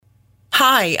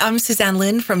Hi, I'm Suzanne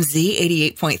Lynn from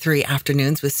Z88.3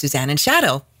 Afternoons with Suzanne and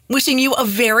Shadow, wishing you a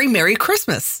very Merry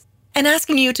Christmas and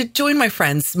asking you to join my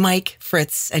friends Mike,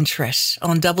 Fritz, and Trish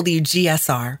on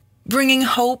WGSR, bringing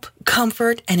hope,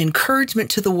 comfort, and encouragement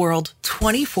to the world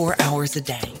 24 hours a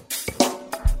day.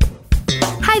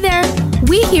 Hi there.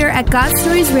 We here at God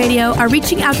Stories Radio are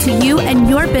reaching out to you and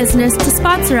your business to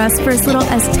sponsor us for as little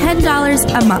as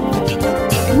 $10 a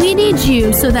month. We need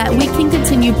you so that we can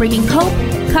continue bringing hope,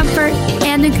 comfort,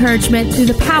 and encouragement through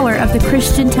the power of the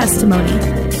Christian testimony.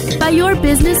 By your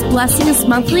business blessing us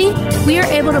monthly, we are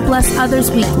able to bless others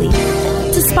weekly.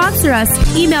 To sponsor us,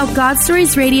 email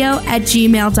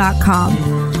godstoriesradio@gmail.com.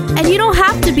 And you don't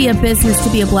have to be a business to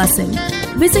be a blessing.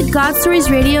 Visit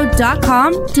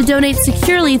godstoriesradio.com to donate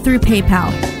securely through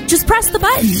PayPal. Just press the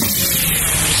button.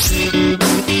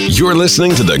 You're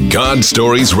listening to the God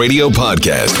Stories Radio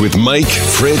podcast with Mike,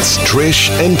 Fritz, Trish,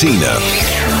 and Tina.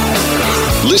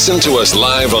 Listen to us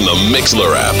live on the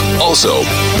Mixlr app. Also,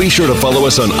 be sure to follow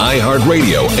us on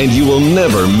iHeartRadio and you will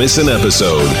never miss an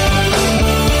episode.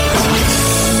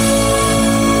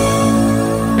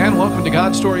 And welcome to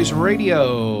God Stories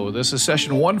Radio. This is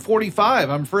session 145.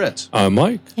 I'm Fritz. I'm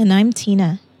Mike. And I'm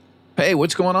Tina. Hey,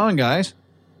 what's going on, guys?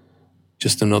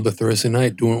 Just another Thursday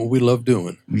night doing what we love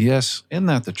doing. Yes, isn't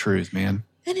that the truth, man?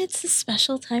 And it's a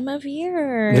special time of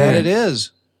year. That it is.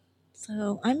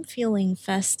 So I'm feeling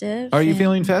festive. Are you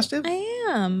feeling festive? I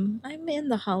am. I'm in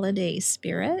the holiday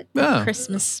spirit, Yeah.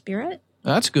 Christmas spirit.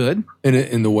 That's good.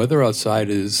 And the weather outside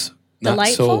is not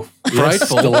Delightful? so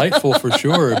frightful. Delightful for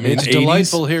sure. I mean, It's 80s,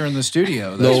 delightful here in the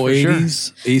studio. That's low for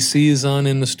 80s. AC is on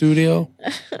in the studio.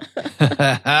 sure.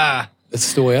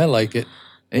 That's the way I like it.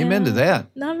 Amen to that.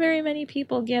 Not very many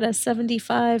people get a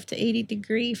 75 to 80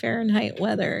 degree Fahrenheit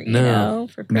weather, you No. know,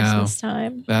 for Christmas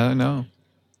time. I know.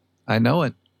 I know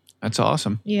it. That's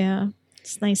awesome. Yeah.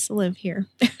 It's nice to live here.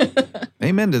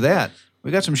 Amen to that.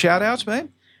 We got some shout outs, babe?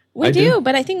 We I do, do.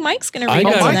 but I think Mike's going to I read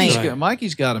got it it Mikey's tonight. tonight.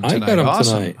 Mikey's got him I tonight. got 'em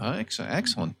Awesome. tonight.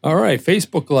 Excellent. All right,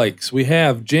 Facebook likes. We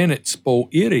have Janet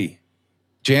Spoiri.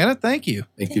 Janet, thank you.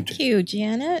 Thank you. Thank you,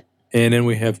 Janet. And then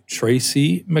we have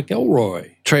Tracy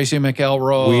McElroy. Tracy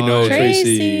McElroy. We know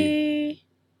Tracy. Tracy.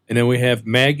 And then we have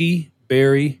Maggie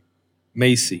Barry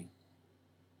Macy.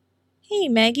 Hey,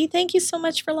 Maggie, thank you so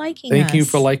much for liking Thank us. you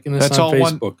for liking us That's on all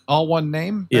Facebook. all one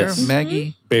name? Yes. There?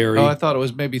 Maggie? Barry. Oh, I thought it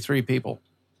was maybe three people.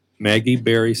 Maggie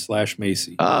Barry /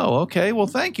 Macy. Oh, okay. Well,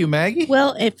 thank you, Maggie.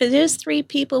 Well, if it is three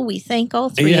people, we thank all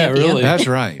three Yeah, of you. really. That's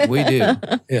right. We do.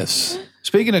 Yes.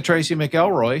 Speaking of Tracy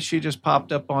McElroy, she just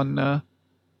popped up on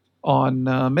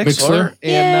Mixlr. Mixlr?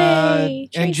 Yay,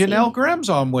 And Tracy. Janelle Grimm's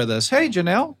on with us. Hey,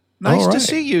 Janelle. Nice All to right.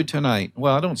 see you tonight.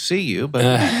 Well, I don't see you, but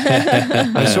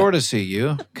I sort of see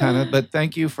you, kind of. But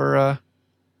thank you for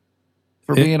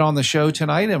being on the show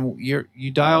tonight, and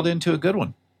you dialed into a good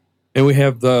one. And we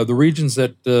have the regions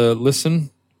that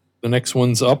listen. The next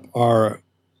ones up are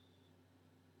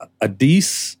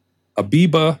Addis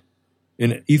Ababa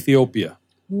in Ethiopia.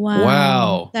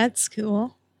 Wow. That's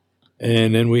cool.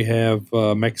 And then we have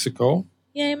Mexico.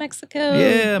 Yay, Mexico.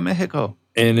 Yeah, Mexico.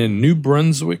 And then New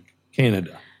Brunswick,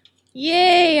 Canada.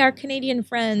 Yay, our Canadian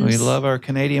friends. We love our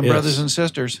Canadian Yes. brothers and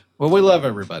sisters. Well, we love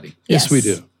everybody. Yes, we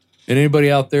do. And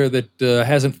anybody out there that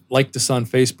hasn't liked us on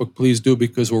Facebook, please do,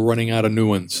 because we're running out of new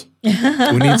ones. We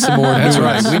need some more That's new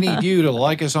right. ones. We need you to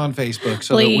like us on Facebook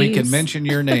so that we can Please. mention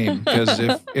your name. Because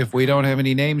if we don't have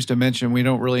any names to mention, we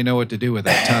don't really know what to do with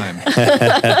that time.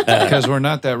 Because we're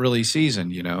not that really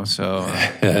seasoned, you know. So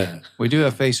we do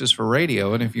have faces for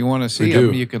radio, and if you want to see We do.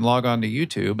 them, you can log on to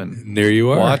YouTube and And there you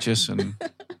are. watch us and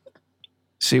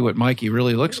see what Mikey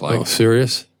really looks Oh, like.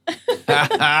 serious?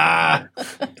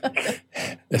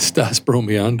 Estás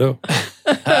bromeando?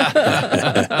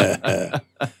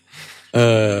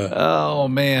 Oh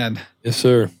man, Yes,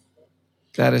 sir.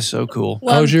 that is so cool.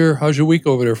 Well, How's your week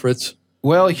over there, Fritz?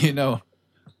 Well, you know,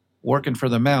 working for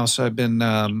the mouse, I've been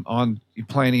on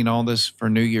planning all this for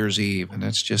New Year's Eve, and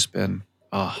it's just been,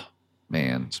 oh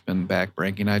man, it's been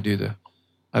backbreaking.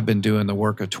 I've been doing the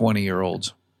work of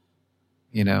 20-year-olds.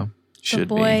 You know, but should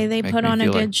boy, be. they Make put me on a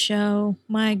feel good like- show.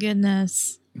 My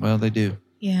goodness. Well, they do.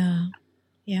 Yeah.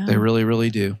 Yeah. They really, really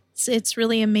do. It's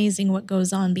really amazing what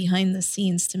goes on behind the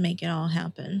scenes to make it all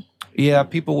happen. Yeah,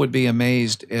 people would be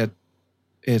amazed at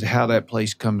how that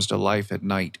place comes to life at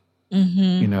night.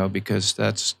 Mm-hmm. You know, because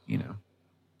that's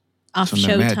Off when the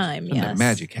showtime, when yes. the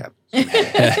magic happens. The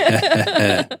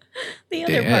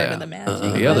other part of the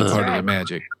magic. The other That's part of the right.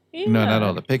 magic. Yeah. No, not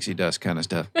all the pixie dust kind of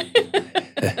stuff.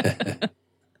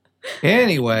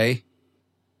 Anyway,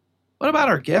 What about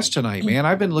our guest tonight, man?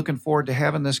 I've been looking forward to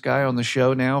having this guy on the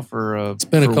show now for it's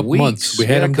been a couple weeks. months. We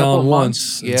had him down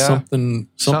once. Yeah, something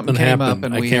came happened. up,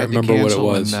 and I we can't had to remember what it cancel,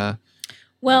 was. and,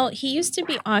 Well, he used to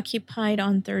be occupied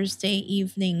on Thursday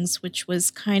evenings, which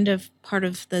was kind of part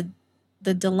of the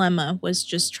dilemma, was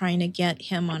just trying to get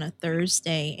him on a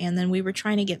Thursday. And then we were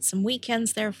trying to get some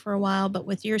weekends there for a while, but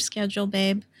with your schedule,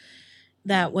 babe,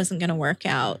 that wasn't going to work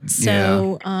out.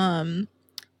 So,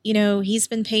 he's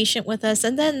been patient with us.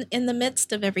 And then in the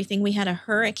midst of everything, we had a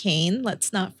hurricane.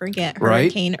 Let's not forget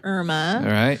Hurricane Irma.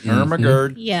 All right. Irma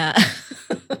Gerd. Yeah.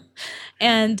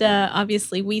 And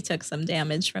obviously we took some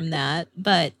damage from that.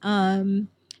 But,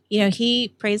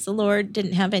 he, praise the Lord,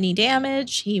 didn't have any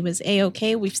damage. He was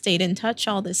A-okay. We've stayed in touch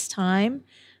all this time.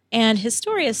 And his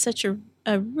story is such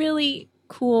a really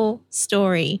cool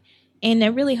story. And I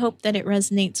really hope that it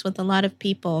resonates with a lot of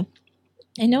people.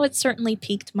 I know it certainly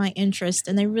piqued my interest,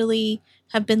 and I really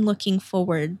have been looking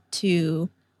forward to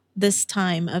this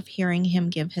time of hearing him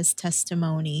give his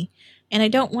testimony. And I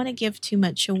don't want to give too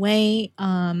much away.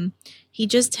 He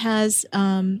just has,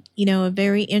 a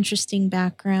very interesting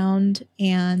background,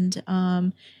 and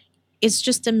it's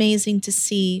just amazing to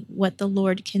see what the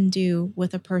Lord can do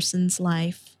with a person's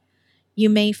life. You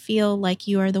may feel like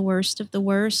you are the worst of the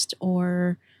worst,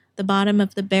 or the bottom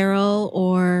of the barrel,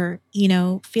 or,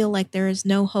 feel like there is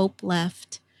no hope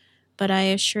left. But I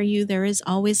assure you there is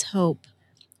always hope.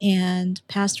 And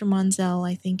Pastor Monzel,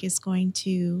 I think, is going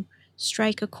to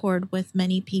strike a chord with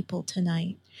many people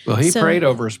tonight. Well, he prayed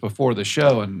over us before the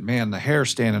show, and man, the hair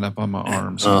standing up on my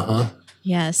arms.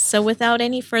 Yes. So without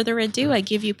any further ado, I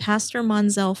give you Pastor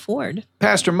Monzel Ford.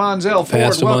 Pastor Monzel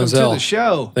Ford, welcome to the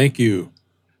show. Thank you.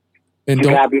 And to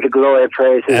God be the glory,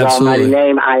 praise His almighty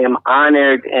name. I am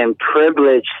honored and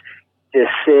privileged to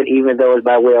sit, even though it's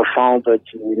by way of phone, but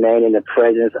to remain in the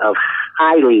presence of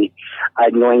highly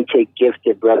anointed,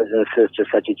 gifted brothers and sisters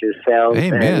such as yourselves.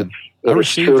 Amen. And I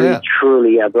received that.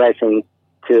 Truly a blessing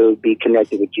to be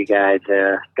connected with you guys.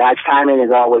 God's timing is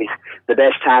always the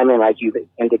best timing, like you've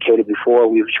indicated before.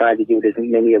 We've tried to do this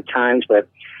many of times, but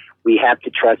we have to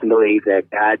trust and believe that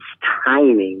God's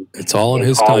timing it's all in is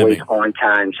His always timing. on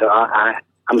time. So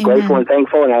I'm grateful and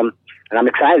thankful, and I'm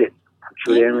excited. I'm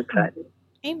truly excited.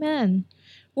 Amen.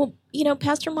 Well,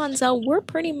 Pastor Monzel, we're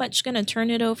pretty much going to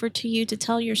turn it over to you to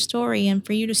tell your story and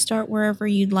for you to start wherever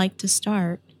you'd like to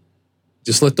start.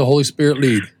 Just let the Holy Spirit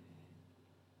lead.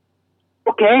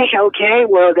 Okay.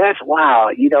 Well, that's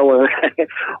wow.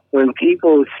 When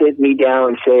people sit me down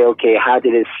and say, okay, how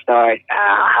did it start?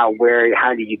 How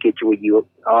did you get to where you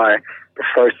are? The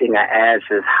first thing I ask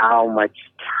is, how much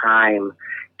time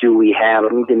do we have? I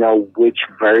need to know which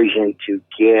version to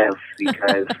give,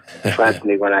 because trust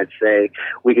me when I say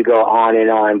we could go on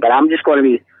and on, but I'm just going to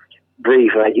be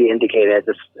brief, like you indicated,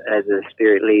 as the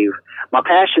Spirit leads. My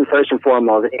passion, first and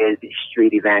foremost, is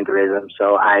street evangelism.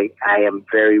 So I am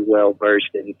very well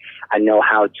versed, and I know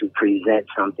how to present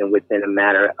something within a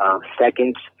matter of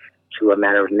seconds to a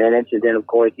matter of minutes, and then, of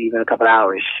course, even a couple of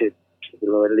hours, should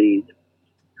the Lord lead.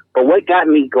 But what got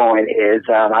me going is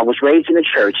I was raised in the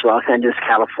church. Los Angeles,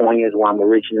 California is where I'm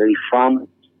originally from.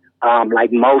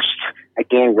 Like most,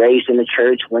 again, raised in the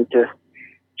church, went to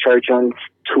church on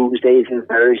Tuesdays and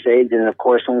Thursdays, and of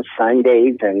course on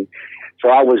Sundays. And so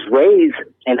I was raised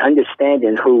in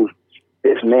understanding who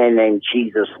this man named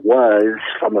Jesus was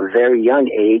from a very young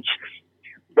age.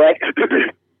 But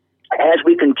as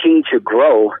we continued to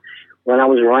grow, when I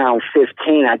was around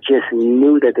 15, I just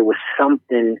knew that there was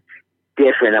something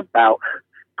different about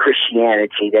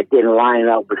Christianity that didn't line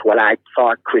up with what I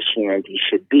thought Christianity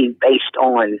should be, based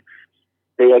on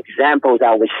the examples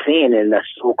I was seeing in the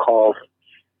so-called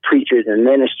preachers and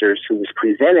ministers who was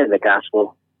presenting the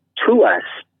gospel to us.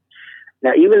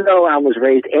 Now, even though I was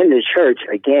raised in the church,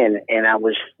 again, and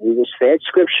we was fed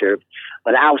scripture,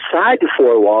 but outside the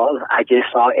four walls, I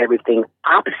just saw everything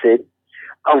opposite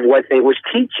of what they was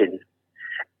teaching.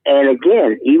 And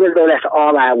again, even though that's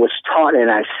all I was taught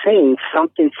and I seen,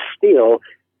 something still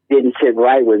didn't sit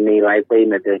right with me. Like, wait a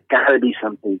minute, there's got to be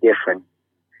something different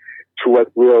to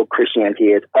what real Christianity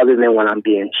is, other than what I'm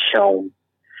being shown.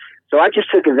 So I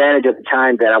just took advantage of the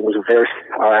time that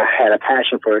I had a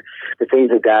passion for the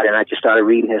things of God, and I just started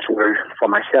reading His Word for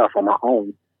myself on my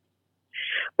own.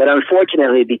 But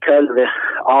unfortunately, because of it,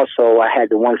 also I had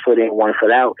the one foot in, one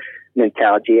foot out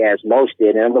mentality, as most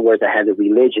did. In other words, I had the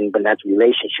religion, but not the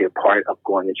relationship part of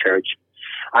going to church.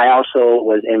 I also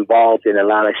was involved in a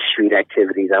lot of street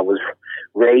activities. I was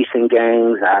racing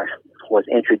gangs. I was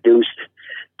introduced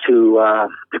to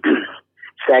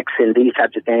sex and these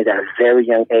types of things at a very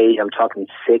young age. I'm talking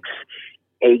 6,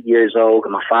 8 years old.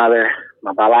 My father,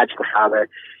 my biological father,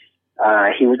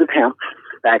 he was a pimp.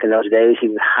 back in those days. He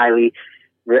was highly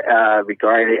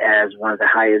regarded as one of the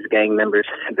highest gang members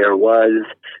there was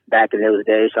back in those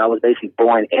days. So I was basically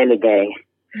born in a gang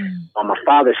on my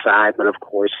father's side, but of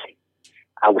course,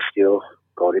 I would still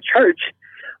go to church.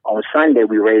 On Sunday,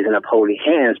 we raising up holy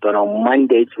hands, but on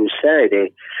Monday through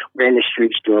Saturday, we're in the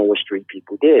streets doing what street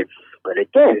people did. But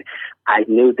again, I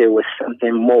knew there was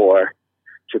something more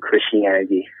to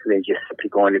Christianity than just simply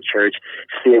going to church,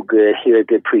 feel good, hear a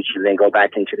good preacher, then go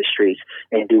back into the streets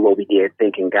and do what we did,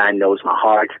 thinking God knows my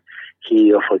heart.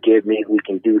 He'll forgive me. We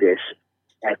can do this.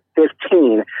 At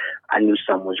 15, I knew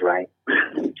something was right.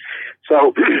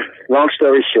 So, long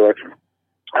story short,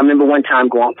 I remember one time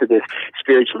going to this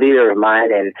spiritual leader of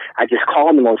mine, and I just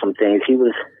called him on some things. He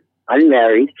was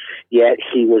unmarried, yet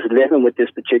he was living with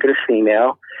this particular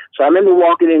female. So I remember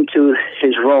walking into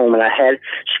his room, and I had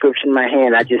scripture in my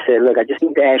hand. I just said, look, I just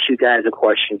need to ask you guys a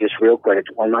question just real quick. I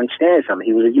just want to understand something.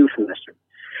 He was a youth minister.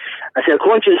 I said,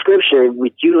 according to the scripture,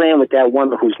 with you laying with that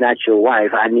woman who's not your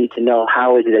wife, I need to know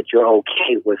how is it that you're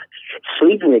okay with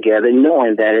sleeping together,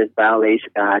 knowing that it violates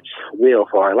God's will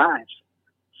for our lives.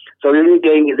 So he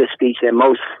gave me the speech that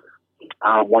most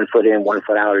 1 foot in, 1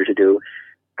 foot outers do.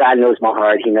 God knows my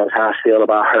heart. He knows how I feel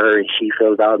about her, and she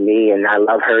feels about me, and I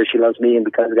love her. She loves me, and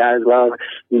because God is love,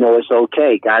 it's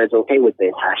okay. God is okay with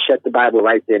this. I shut the Bible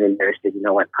right then and there and said, you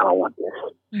know what? I don't want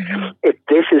this. Mm-hmm. If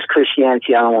this is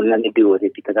Christianity, I don't want nothing to do with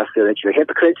it because I feel that you're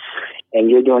hypocrites, and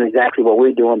you're doing exactly what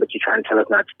we're doing, but you're trying to tell us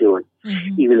not to do it,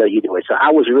 even though you do it. So I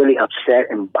was really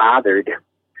upset and bothered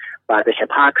by the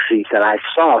hypocrisy that I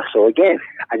saw. So again,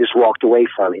 I just walked away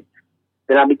from it.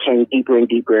 Then I became deeper and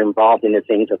deeper involved in the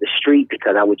things of the street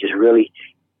because I was just really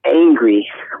angry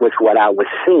with what I was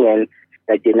seeing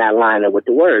that did not line up with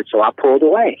the word. So I pulled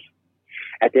away.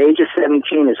 At the age of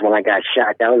 17 is when I got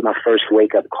shot. That was my first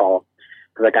wake-up call.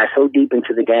 Because I got so deep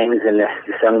into the gangs and the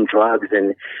selling drugs,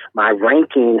 and my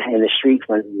ranking in the streets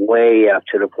went way up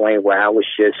to the point where I was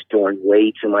just doing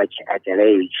way too much at that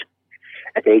age.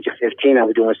 At the age of 15, I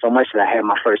was doing so much that I had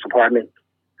my first apartment.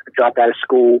 I dropped out of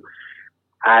school.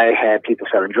 I had people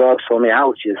selling drugs for me. I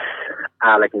was just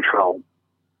out of control.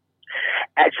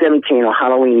 At 17, on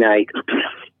Halloween night,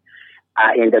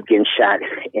 I ended up getting shot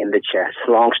in the chest.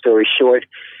 Long story short,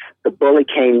 the bullet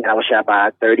came, I was shot by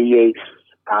a .38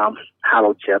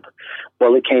 hollow tip.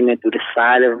 Bullet came in through the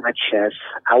side of my chest.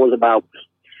 I was about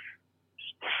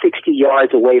 60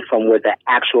 yards away from where the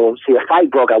a fight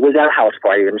broke out. We was at a house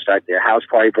party. Let me start there. House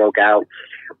party broke out.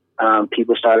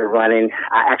 People started running.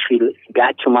 I actually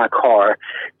got to my car,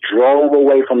 drove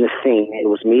away from the scene. It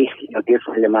was me, a good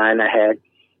friend of mine. I had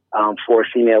 4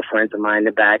 female friends of mine in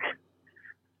the back.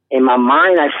 In my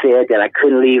mind, I said that I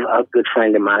couldn't leave a good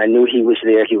friend of mine. I knew he was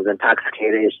there. He was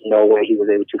intoxicated. There's no way he was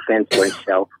able to fend for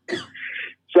himself.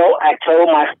 So I told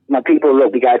my people,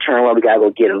 look, we got to turn around. We got to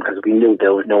go get him because we knew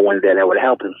there was no one there that would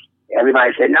help him.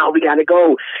 Everybody said, no, we got to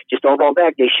go. Just don't go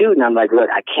back. They're shooting. I'm like, look,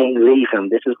 I can't leave him.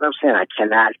 This is what I'm saying. I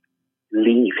cannot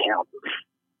leave him.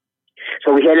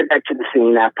 So we headed back to the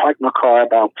scene. I parked my car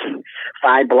about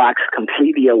 5 blocks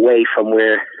completely away from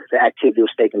where the activity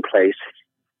was taking place.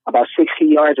 About 60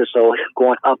 yards or so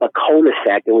going up a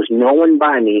cul-de-sac. There was no one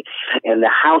by me, and the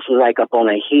house was like up on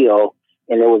a hill,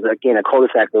 and there was, again, a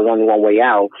cul-de-sac. There was only one way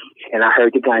out, and I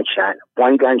heard the gunshot,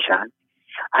 one gunshot.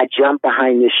 I jumped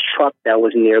behind this truck that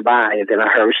was nearby, and then I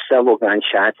heard several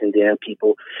gunshots, and then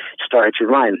people started to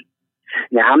run.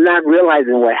 Now, I'm not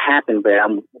realizing what happened, but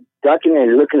I'm ducking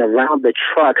and looking around the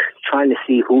truck, trying to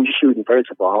see who's shooting,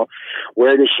 first of all,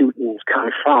 where the shooting is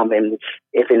coming from, and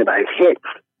if anybody's hit.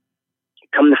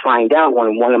 Come to find out,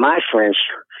 when one of my friends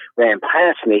ran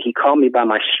past me, he called me by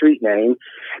my street name,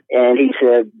 and he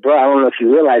said, bro, I don't know if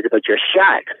you realize it, but you're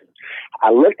shot.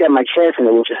 I looked at my chest, and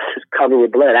it was just covered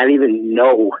with blood. I didn't even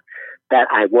know that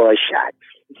I was shot.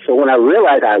 So when I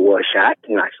realized I was shot,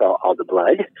 and I saw all the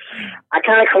blood, I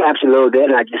kind of collapsed a little bit,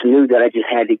 and I just knew that I just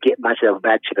had to get myself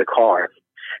back to the car.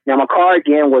 Now, my car,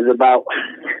 again, was about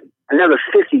another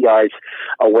 50 yards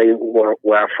away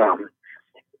where I'm from.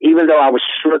 Even though I was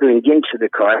struggling to get into the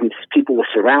car, and people were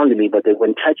surrounding me, but they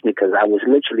wouldn't touch me because I was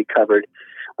literally covered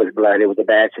with blood. It was a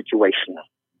bad situation.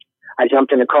 I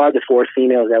jumped in the car. The 4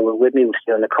 females that were with me were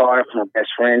still in the car. My best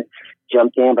friend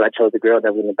jumped in, but I told the girl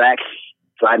that was in the back,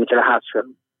 drive me to the hospital.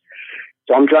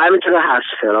 So I'm driving to the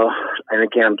hospital, and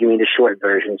again, I'm giving you the short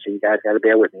version, so you guys got to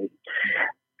bear with me.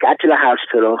 Got to the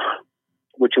hospital,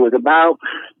 which was about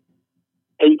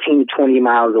 18 to 20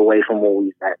 miles away from where we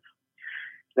was at.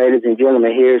 Ladies and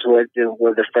gentlemen, here's where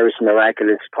the first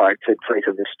miraculous part took place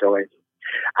of this story.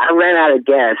 I ran out of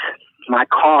gas. My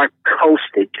car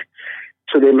coasted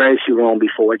to the emergency room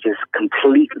before it just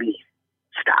completely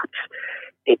stopped.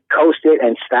 It coasted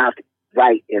and stopped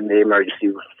right in the emergency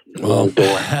room door.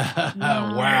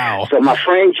 Wow. So my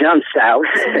friend jumps out.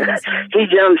 He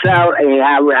jumps out, and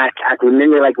I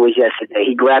remember like it was yesterday.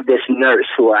 He grabbed this nurse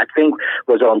who I think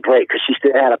was on break because she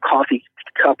still had a coffee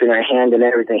cup in her hand and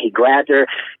everything. He grabbed her.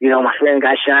 My friend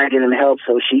got shot, getting him help,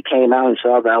 so she came out and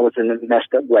saw that I was in a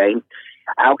messed up way.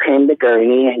 Out came the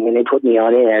gurney, and then they put me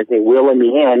on it as they wheeling me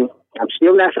in. I'm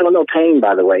still not feeling no pain,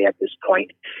 by the way, at this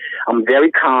point. I'm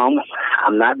very calm.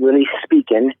 I'm not really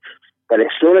speaking. But as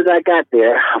soon as I got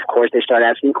there, of course, they started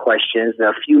asking questions.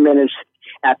 A few minutes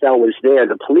after I was there,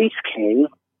 the police came.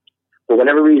 For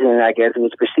whatever reason, I guess it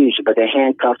was procedure, but they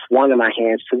handcuffed one of my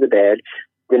hands to the bed.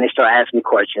 Then they started asking me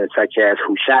questions such as,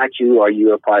 who shot you? Are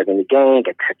you a part of any gang?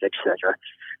 Et cetera, et cetera.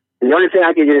 The only thing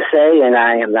I could just say, and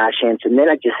I am not ashamed to admit,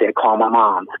 I just said, call my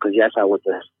mom. Because yes, I was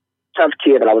a tough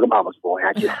kid, but I was a mama's boy.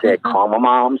 I just said, call my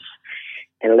mom's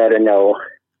and let her know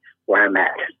where I'm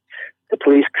at. The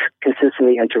police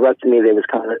consistently interrupted me. They was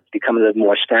becoming a little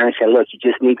more stern, saying, look, you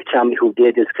just need to tell me who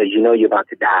did this because you know you're about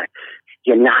to die.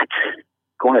 You're not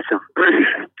going to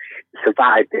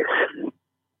survive this.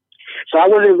 So I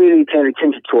wasn't really paying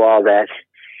attention to all that,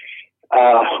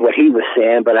 what he was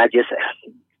saying, but I just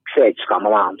said, just call my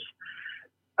mom's.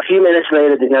 A few minutes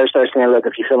later, the nurse started saying, look,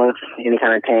 if you're feeling any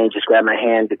kind of pain, just grab my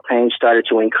hand. The pain started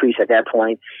to increase at that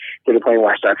point, to the point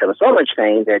where I started feeling so much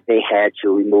pain that they had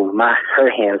to remove her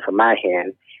hand from my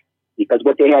hand. Because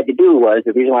what they had to do was,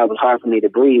 the reason why it was hard for me to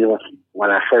breathe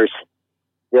when I first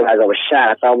realized I was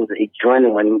shot, I thought it was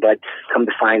adrenaline, but come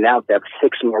to find out that 4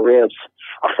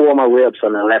 of my ribs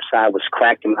on the left side was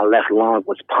cracked and my left lung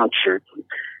was punctured.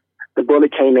 The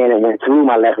bullet came in and went through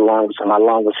my left lung, so my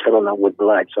lung was filling up with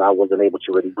blood, so I wasn't able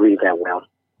to really breathe that well.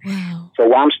 Wow. So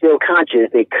while I'm still conscious,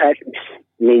 they cut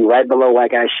me right below where I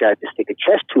got shot to stick a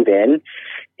chest tube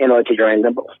in order to drain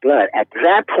the blood. At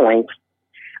that point,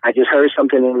 I just heard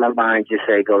something in my mind just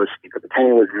say, go to sleep. But the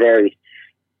pain was very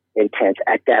intense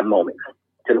at that moment,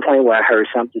 to the point where I heard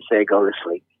something say, go to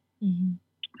sleep. Mm-hmm.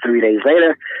 3 days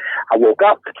later, I woke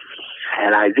up,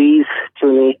 had IVs to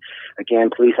me. Again,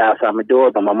 police outside my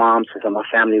door, but my mom, since my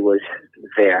family was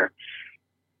there,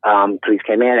 police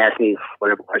came in, asked me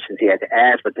whatever questions he had to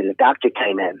ask, but then the doctor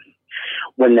came in.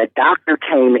 When the doctor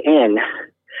came in,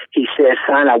 he said,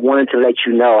 son, I wanted to let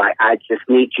you know, I just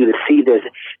need you to see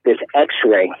this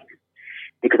x-ray,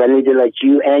 because I need to let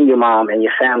you and your mom and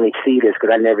your family see this,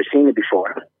 because I've never seen it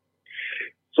before.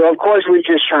 So, of course, we're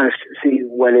just trying to see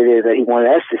what it is that he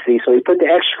wanted us to see. So he put the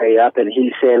x-ray up, and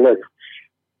he said, look,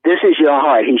 this is your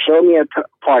heart. He showed me a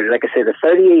part. Like I said, the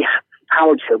 38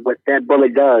 howitzer, what that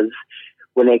bullet does,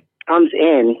 when it comes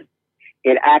in,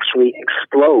 it actually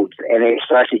explodes, and it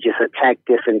starts to just attack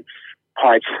different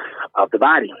parts of the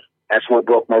body. That's what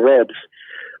broke my ribs.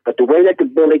 But the way that the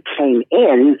bullet came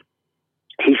in,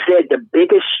 he said the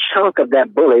biggest chunk of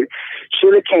that bullet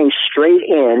should have came straight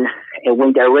in and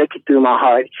went directly through my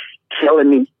heart,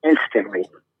 killing me instantly.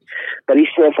 But he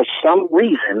said for some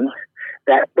reason,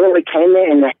 that bullet came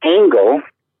in an angle,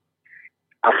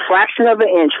 a fraction of an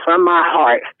inch from my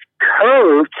heart,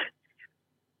 curved,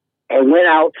 and went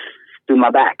out through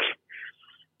my back.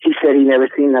 He said he never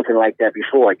seen nothing like that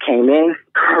before. It came in,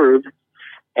 curved,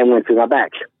 and went through my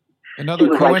back. Another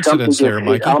coincidence there,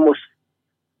 Mikey.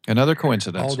 Another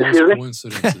coincidence. All those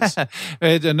coincidences.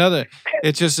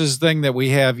 It's just this thing that we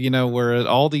have, where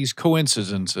all these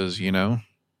coincidences,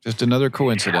 just another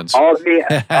coincidence. All these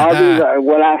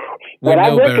what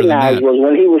I recognized was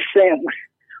when he was saying,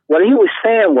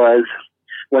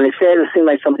 when it said it seemed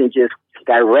like something just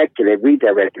redirected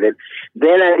it,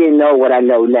 then I didn't know what I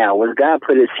know now. When God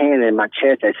put his hand in my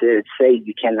chest, I said, say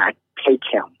you cannot take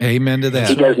him. Amen to that.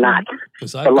 He does not.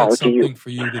 Because I've got something for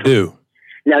you to do.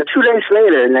 Now, 2 days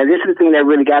later, now this is the thing that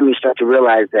really got me start to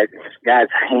realize that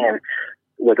God's hand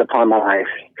was upon my life.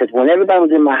 Because when everybody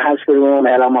was in my hospital room,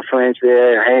 I had all my friends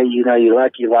there, hey, you're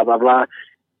lucky, blah, blah, blah.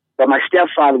 But my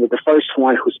stepfather was the first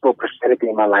one who spoke prophetically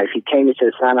in my life. He came and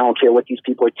said, son, I don't care what these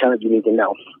people are telling you, you need to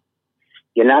know.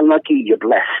 You're not lucky, you're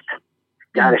blessed.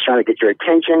 God is trying to get your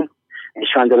attention and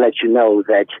trying to let you know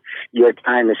that your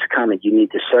time is coming. You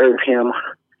need to serve him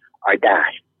or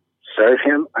die. Serve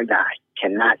him or die.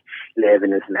 Cannot live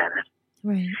in this manner.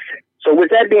 Right. So with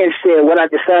that being said, what I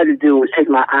decided to do was take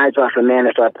my eyes off of man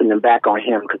and start putting them back on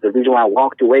him, because the reason why I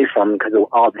walked away from him because of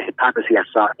all the hypocrisy I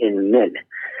saw in men.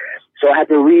 So I had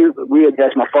to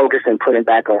readjust my focus and put it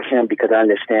back on him, because I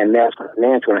understand man's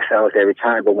going to fail us every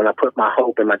time. But when I put my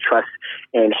hope and my trust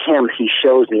in him, he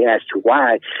shows me as to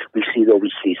why we see what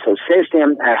we see. So since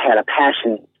then, I had a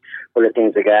passion for the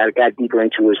things of God. I got deeper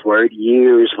into his word.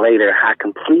 Years later, I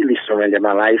completely surrendered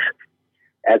my life.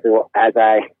 As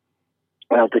I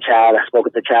went with the child, I spoke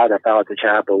with the child, I followed the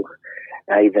child, but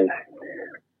I even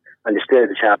understood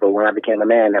the child, but when I became a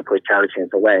man, I put childish sins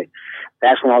away.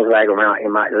 That's when I was like around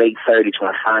in my late 30s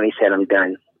when I finally said I'm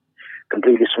done.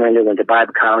 Completed surrender, went to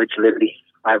Bible college, Liberty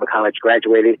Bible College,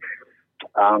 graduated,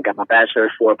 got my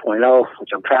bachelor's 4.0, which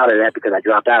I'm proud of that because I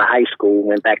dropped out of high school,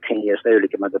 went back 10 years later to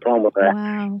get my diploma. But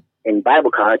Wow. in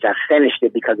Bible college, I finished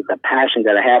it because of the passion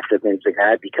that I have for the things of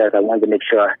God, because I wanted to make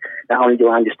sure not only do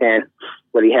I understand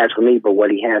what he has for me, but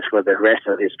what he has for the rest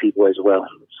of his people as well.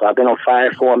 So I've been on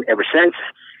fire for him ever since.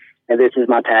 And this is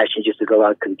my passion, just to go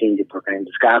out and continue to proclaim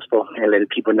this gospel and let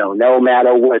people know no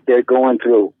matter what they're going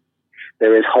through,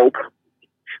 there is hope.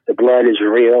 The blood is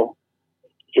real.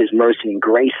 His mercy and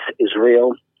grace is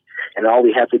real. And all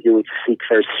we have to do is seek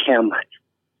first him,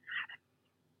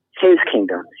 his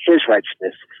kingdom, his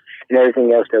righteousness, and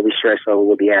everything else that we stress over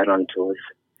will be added on to us.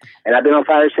 And I've been on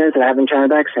fire since, and I haven't turned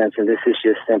back since. And this is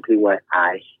just simply what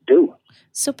I do.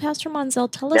 So, Pastor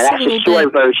Monzel, tell us Now, a that's little a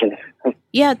short bit. version.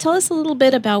 Yeah, tell us a little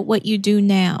bit about what you do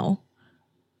now.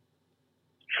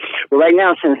 Well, right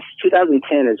now, since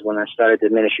 2010 is when I started the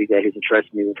ministry that he's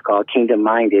entrusted me with, called Kingdom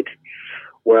Minded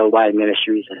Worldwide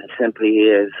Ministries. And it simply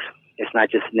is, it's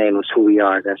not just the name, it's who we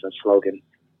are. That's our slogan.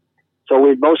 So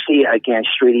we're mostly, again,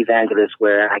 street evangelists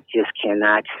where I just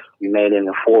cannot remain in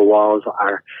the four walls.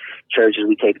 Our churches,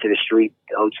 we take to the street,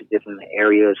 go to different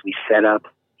areas, we set up,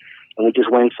 and we just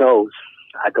win souls.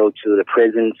 I go to the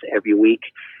prisons every week.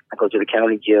 I go to the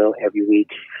county jail every week.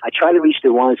 I try to reach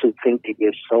the ones who think they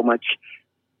give so much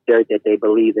dirt that they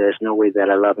believe there's no way that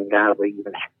a loving God will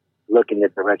even look in the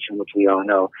direction which we all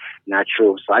know not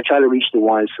true. So I try to reach the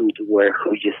ones who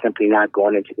just simply not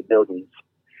going into the buildings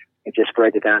and just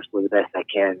spread the gospel the best I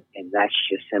can. And that's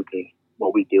just simply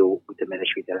what we do with the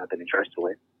ministry that I've been entrusted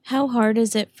with. How hard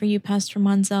is it for you, Pastor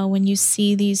Monzel, when you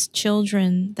see these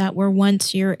children that were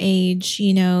once your age,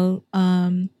 you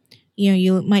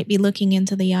might be looking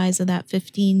into the eyes of that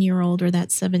 15-year-old or that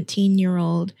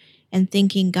 17-year-old and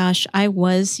thinking, gosh, I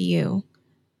was you.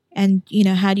 And,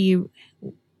 how do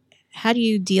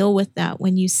you deal with that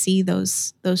when you see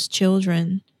those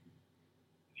children?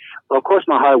 Well, of course,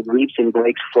 my heart weeps and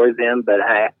breaks for them, but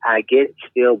I get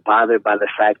still bothered by the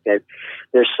fact that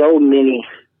there's so many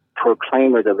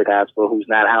proclaimers of the gospel who's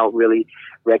not out really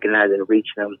recognizing and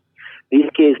reaching them. These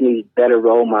kids need better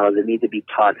role models. They need to be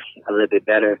taught a little bit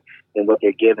better than what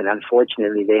they're given.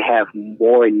 Unfortunately, they have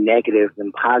more negative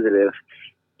than positive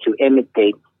to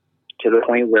imitate, to the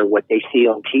point where what they see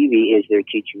on TV is their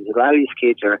teachings. A lot of these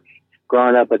kids are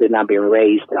growing up, but they're not being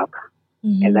raised up.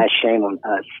 Mm-hmm. And that's shame on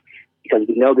us. Because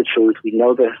we know the truth. We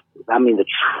know the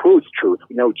truth.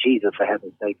 We know Jesus, for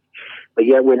heaven's sake. But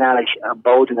yet we're not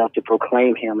bold enough to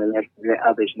proclaim him and let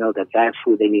others know that that's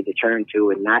who they need to turn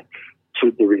to, and not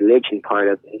to the religion part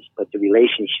of this, but the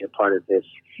relationship part of this.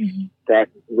 Mm-hmm. That,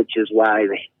 which is why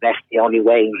that's the only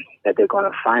way that they're going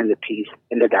to find the peace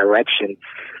in the direction.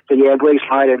 So yeah, it breaks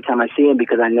my heart every time I see them,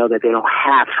 because I know that they don't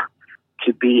have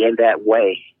to be in that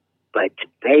way. But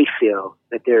they feel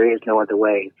that there is no other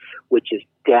way, which is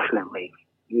definitely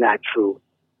not true.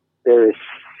 There is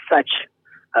such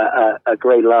a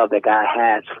great love that God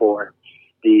has for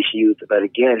these youth. But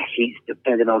again, he's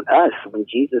dependent on us. When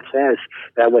Jesus says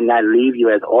that I will not leave you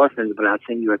as orphans, but I'll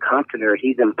send you a comforter,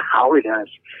 he's empowered us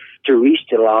to reach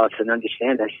the lost and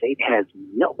understand that Satan has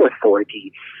no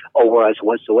authority over us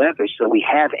whatsoever. So we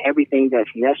have everything that's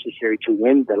necessary to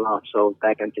win the lost souls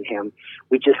back unto him.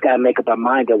 We just got to make up our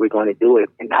mind that we're going to do it.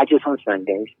 And not just on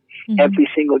Sundays. Mm-hmm. Every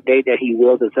single day that he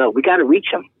wills us up, we got to reach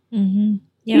him. Mm-hmm.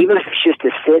 Yep. Even if it's just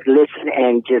to sit, listen,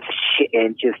 and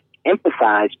just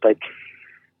empathize, but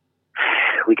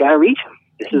we got to reach him.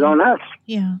 This is on us.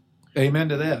 Yeah. Amen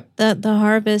to that. The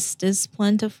harvest is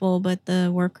plentiful, but the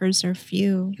workers are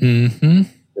few. Mm-hmm.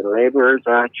 The laborers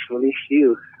are truly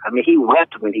few. I mean, he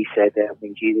wept when he said that,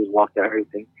 when Jesus walked the earth.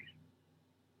 And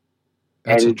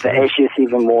it's just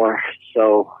even more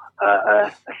so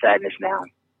a sadness now.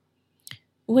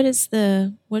 What's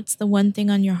the one thing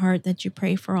on your heart that you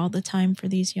pray for all the time for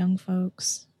these young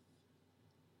folks?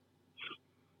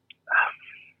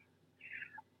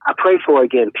 I pray for,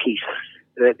 again, peace.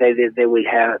 They would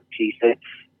have peace.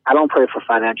 I don't pray for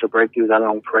financial breakthroughs. I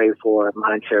don't pray for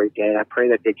monetary gain. I pray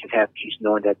that they just have peace,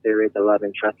 knowing that there is a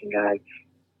loving, trusting God.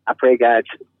 I pray God,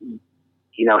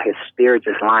 his spirit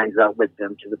just lines up with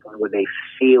them to the point where they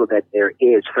feel that there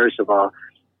is, first of all,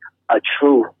 a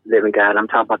true living God. I'm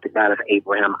talking about the God of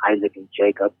Abraham, Isaac, and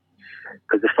Jacob.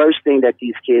 Because the first thing that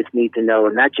these kids need to know,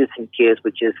 and not just in kids,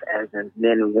 but just as in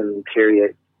men and women,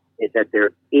 period, is that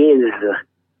there is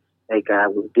that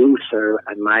God will do serve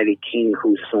a mighty king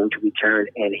who's soon to return,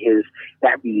 and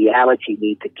that reality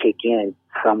needs to kick in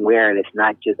somewhere, and it's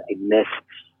not just a myth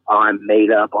are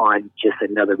made up on just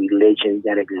another religion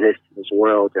that exists in this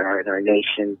world or in our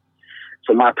nation.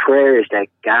 So my prayer is that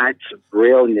God's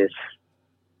realness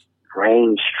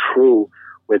reigns true,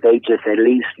 where they just at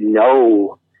least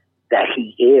know that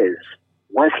he is.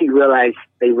 Once they realize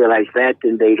that,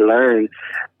 then they learn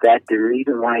that the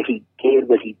reason why he did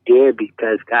what he did,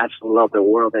 because God so loved the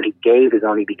world that he gave his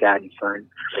only begotten Son,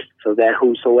 so that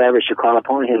whosoever should call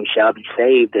upon him shall be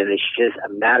saved. And it's just a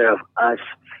matter of us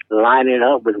lining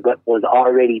up with what was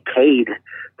already paid,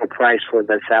 the price for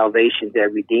the salvation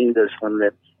that redeemed us from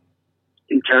the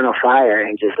eternal fire,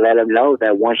 and just let them know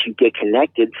that once you get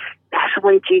connected, that's the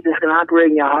way Jesus can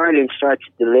operate in your heart and start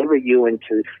to deliver you and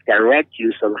to direct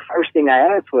you. So the first thing I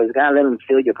ask for is, God, let them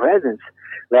feel your presence.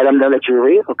 Let them know that you're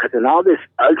real, because in all this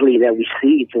ugly that we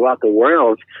see throughout the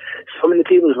world, so many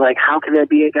people is like, how can there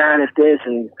be a God if this,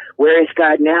 and where is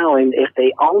God now? And if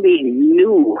they only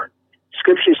knew,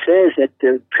 Scripture says that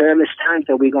the perilous times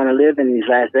that we're going to live in these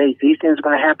last days, these things are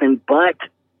going to happen, but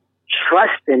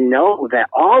trust and know that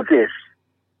all this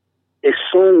is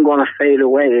soon going to fade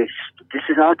away. This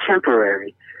is all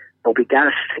temporary, but we got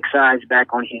to fix our eyes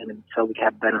back on him, so we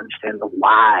have a better understanding of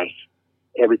why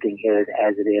everything is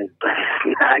as it is. But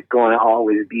it's not going to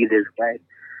always be this way.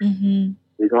 Mm-hmm.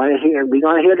 We're going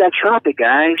to hear that trumpet,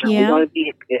 guys. Yeah. We're going to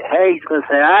be, hey, he's going to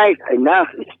say, all right, enough,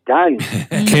 it's done.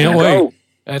 Can't wait.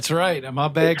 That's right. My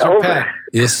bags It's are over. packed.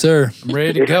 Yes, sir. I'm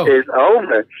ready to go. It's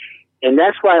over. And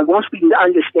that's why once we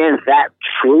understand that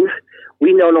truth,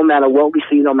 we know no matter what we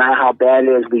see, no matter how bad it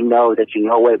is, we know that, you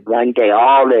know what, one day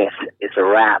all this is a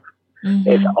wrap. Mm-hmm.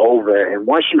 It's over. And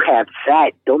once you have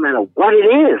that, no matter what it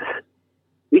is,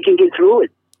 we can get through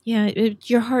it. Yeah,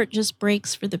 your heart just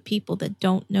breaks for the people that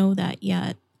don't know that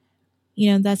yet.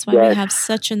 You know, that's why Yes. we have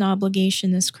such an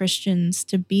obligation as Christians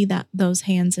to be those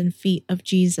hands and feet of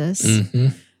Jesus. Mm-hmm.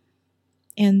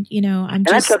 And, you know, And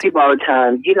I tell people all the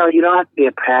time, you know, you don't have to be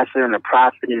a pastor and a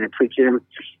prophet and a preacher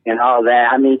and all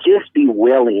that. I mean, just be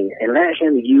willing and let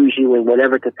him use you in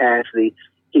whatever capacity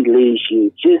he leads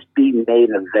you. Just be made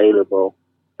available.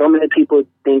 So many people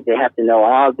think they have to know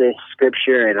all this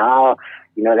scripture and all,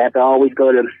 you know, they have to always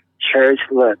go to church.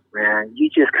 Look, man, you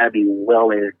just got to be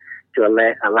willing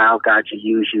to allow God to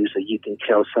use you so you can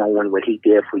tell someone what he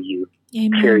did for you,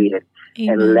 Amen. period.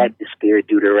 Amen. And let the Spirit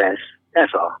do the rest.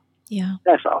 That's all. Yeah.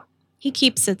 That's all. He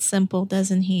keeps it simple,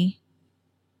 doesn't he?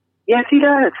 Yes, he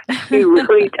does. He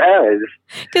really does.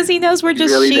 Because he knows we're He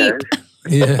just really sheep.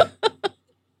 does. Yeah.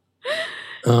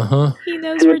 Uh-huh. He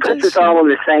knows He we're puts just us all sheep. on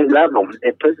the same level.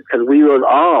 It puts, because we were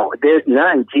all, there's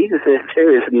none. Jesus says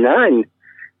there is none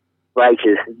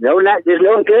righteous. There's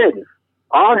no good.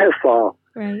 All have fallen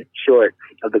Right. short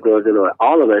of the glory of the Lord.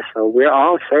 All of us. So we're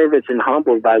all servants and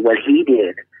humbled by what he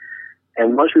did.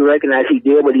 And once we recognize he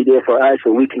did what he did for us,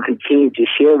 so we can continue to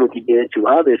share what he did to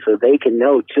others so they can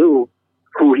know too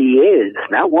who he is,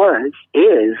 not was,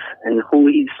 is, and who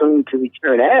he's soon to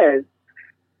return as.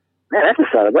 Man, that's a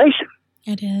celebration.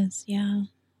 It is, yeah.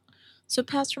 So,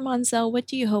 Pastor Monzel, what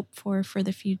do you hope for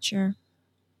the future?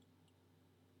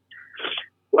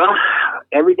 Well,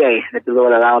 every day that the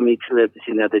Lord allowed me to live to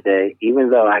see another day, even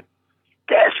though I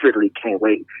desperately can't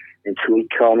wait until he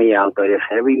call me out. But if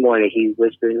every morning he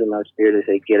whispers in my spirit and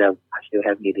say, get up, I still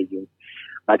have need of you.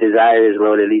 My desire is,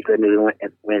 Lord, at least let me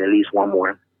win at least one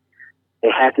more.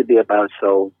 It has to be about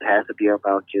souls. It has to be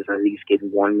about just at least getting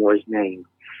one more's name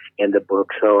in the book.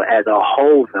 So as a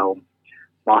whole, though,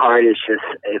 my heart is just,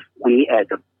 if we as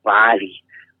a body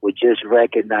would just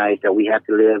recognize that we have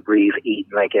to live, breathe, eat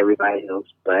like everybody else.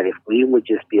 But if we would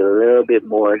just be a little bit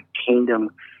more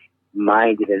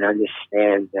kingdom-minded and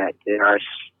understand that there are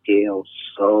still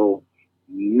so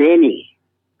many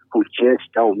who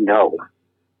just don't know.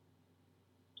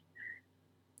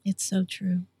 It's so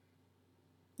true.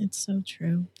 It's so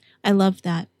true. I love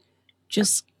that.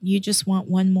 You just want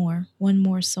one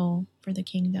more soul for the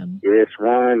kingdom. Just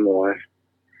one more.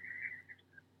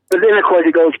 But then, of course,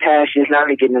 it goes past just not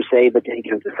only getting them saved, but then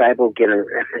getting them discipled, getting them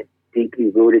deeply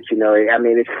rooted. You know, I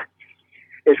mean,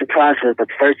 it's a process. But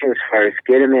first things first,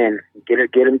 get them in, get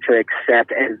them to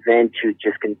accept, and then to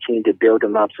just continue to build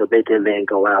them up so they can then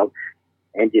go out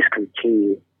and just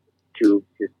continue to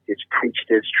just preach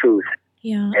this truth.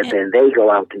 Yeah. And then they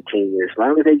go out and continue. As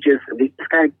long as we just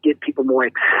got to get people more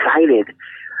excited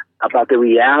about the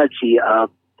reality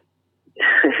of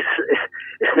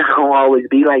it's not going to always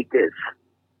be like this.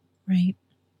 Right.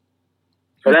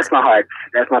 So that's my heart.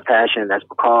 That's my passion. That's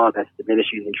my call. That's the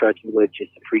ministry he's entrusted me with,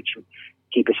 just to preach.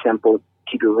 Keep it simple.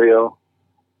 Keep it real.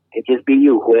 And just be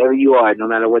you, whoever you are, no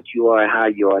matter what you are and how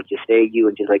you are. Just stay you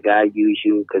and just let God use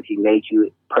you because he made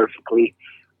you perfectly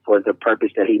for the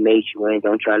purpose that he made you in.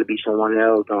 Don't try to be someone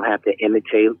else. Don't have to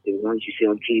imitate the ones you see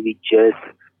on TV. Just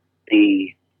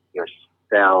be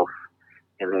yourself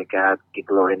and let God get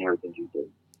glory in everything you do.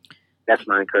 That's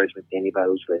my encouragement to anybody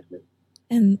who's listening.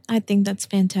 And I think that's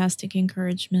fantastic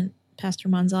encouragement, Pastor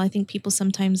Monzel. I think people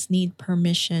sometimes need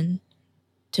permission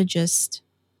to just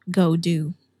go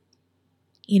do.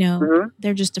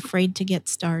 They're just afraid to get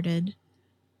started.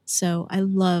 So I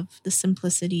love the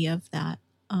simplicity of that.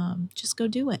 Just go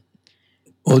do it.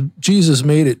 Well, Jesus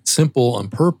made it simple on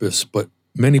purpose, but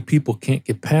many people can't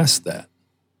get past that.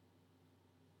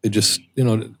 They just,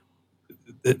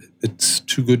 it's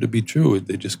too good to be true.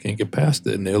 They just can't get past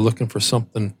it, and they're looking for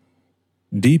something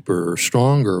deeper or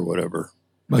stronger or whatever.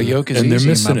 My yoke is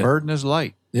easy, my burden is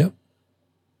light. Yep.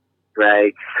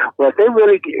 Right. Well, if they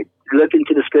really look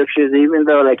into the scriptures, even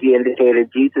though, like you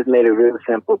indicated, Jesus made it real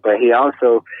simple, but he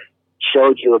also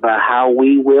showed you about how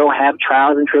we will have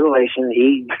trials and tribulations.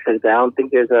 I don't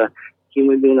think there's a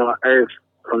human being on earth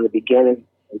from the beginning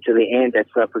until the end that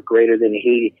suffered greater than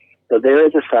he. So there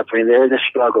is a suffering, there is a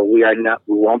struggle. We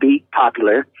won't be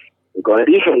popular. We're going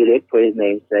to be hated for his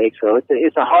name's sake. So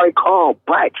it's a hard call,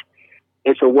 but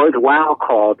it's a worthwhile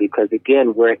call because,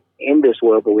 again, we're in this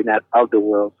world, but we're not of the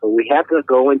world. So we have to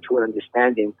go into an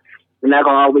understanding. We're not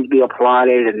going to always be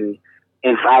applauded and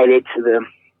invited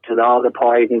to all the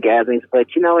parties and gatherings, but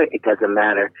it doesn't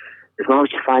matter. As long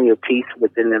as you find your peace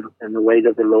within the ways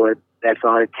of the Lord, that's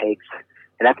all it takes.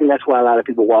 And I think that's why a lot of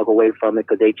people walk away from it,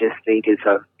 because they just think it's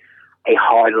a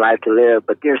hard life to live.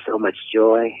 But there's so much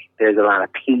joy. There's a lot of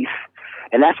peace.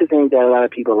 And that's the thing that a lot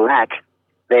of people lack.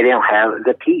 They don't have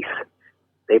the peace.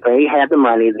 They may have the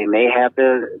money. They may have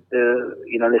the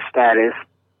status,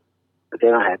 but they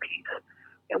don't have peace.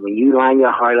 And when you line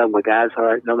your heart up with God's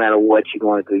heart, no matter what you're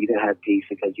going to do, you're going to have peace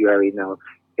because you already know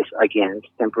it's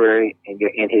temporary and you're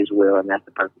in his will, and that's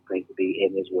the perfect place to be,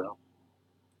 in his will.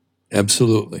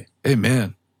 Absolutely.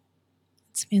 Amen.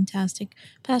 It's fantastic.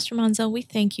 Pastor Monzel, we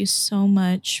thank you so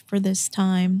much for this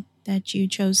time that you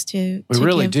chose to We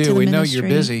really give to do. the We know ministry. you're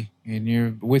busy and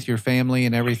you're with your family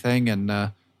and everything.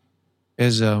 And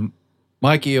as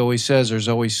Mikey always says, there's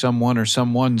always someone or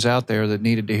someone's out there that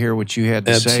needed to hear what you had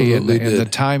to say. And the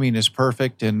timing is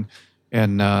perfect. And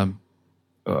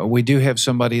we do have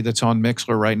somebody that's on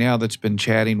Mixlr right now that's been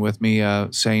chatting with me,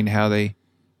 saying how they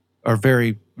are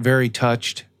very, very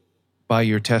touched by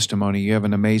your testimony. You have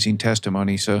an amazing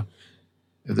testimony. So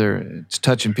it's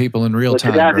touching people in real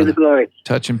time. To God be the glory.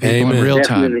 Touching people Amen. in real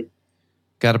Definitely. time.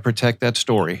 Got to protect that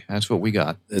story. That's what we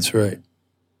got. That's right.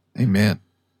 Amen.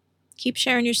 Keep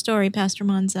sharing your story, Pastor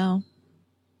Monzel.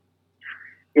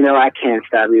 I can't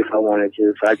stop you if I wanted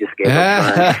to, so I just gave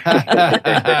up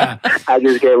trying. I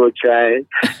just gave up trying.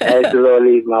 As the Lord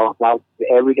leads my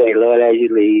every day, Lord, as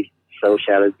you lead, so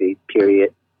shall it be,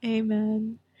 period.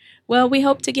 Amen. Well, we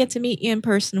hope to get to meet you in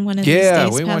person one of these days, Yeah,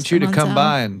 we want Pastor you to come Monzel.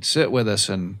 by and sit with us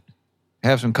and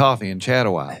have some coffee and chat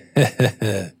a while.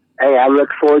 Hey, I look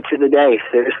forward to the day.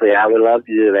 Seriously, I would love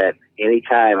to do that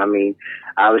anytime. I mean,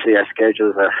 obviously our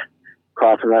schedules are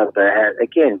crossing up, but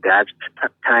again, God's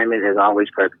timing is always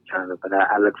perfect timing. But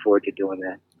I look forward to doing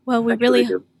that. Well, we I truly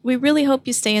do. really hope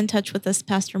you stay in touch with us,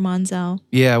 Pastor Monzel.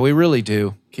 Yeah, we really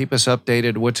do. Keep us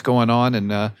updated what's going on,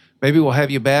 and maybe we'll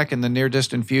have you back in the near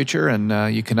distant future,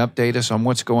 and you can update us on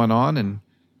what's going on, and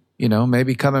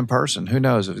maybe come in person. Who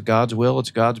knows? If it's God's will,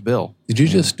 it's God's bill. Did you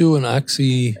just do a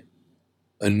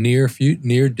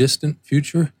near distant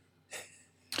future?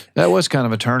 That was kind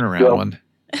of a turnaround one.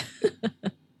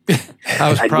 I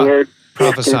was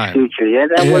prophesying. Future. Yeah,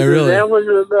 that really. Hey, I was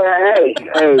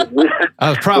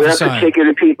we're prophesying.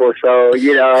 particular people, so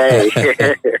hey.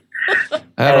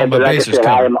 I had all my But like I bases said,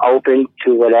 I covered. am open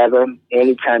to whatever.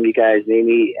 Anytime you guys need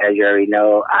me, as you already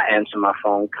know, I answer my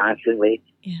phone constantly.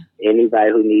 Yeah.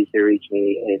 Anybody who needs to reach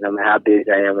me, and no matter how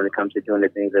busy I am when it comes to doing the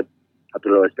things of the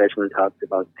Lord, especially when it talks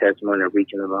about testimony or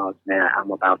reaching the lost, man,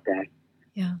 I'm about that.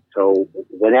 Yeah. So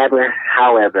whenever,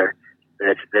 however,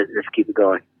 let's keep it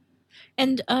going.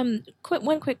 And one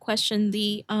quick question: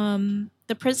 the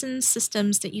prison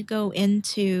systems that you go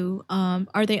into,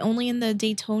 are they only in the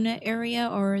Daytona area,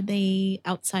 or are they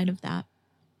outside of that?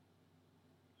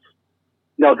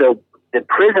 No, the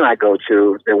prison I go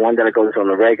to, the one that I go to on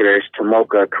the regular, is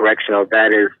Tomoka Correctional.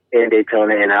 That is in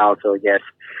Daytona, and I also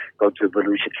go to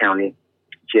Volusia County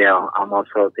Jail. I'm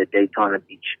also the Daytona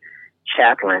Beach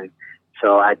chaplain,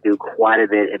 so I do quite a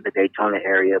bit in the Daytona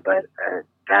area, but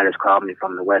God has called me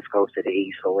from the West Coast to the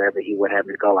East, so wherever he would have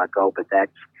me go, I go. But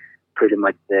that's pretty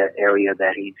much the area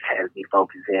that he's had me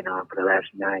focus in on for the last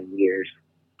 9 years.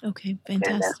 Okay, And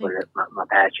that's fantastic. what my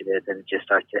passion is, and it just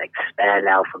starts to expand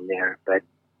out from there. But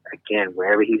again,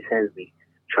 wherever he sends me,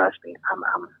 trust me,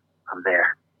 I'm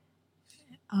there.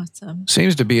 Awesome.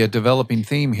 Seems to be a developing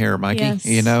theme here, Mikey. Yes.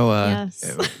 You know,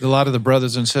 Yes. a lot of the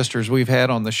brothers and sisters we've had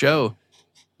on the show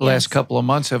the last Yes. couple of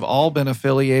months have all been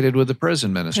affiliated with the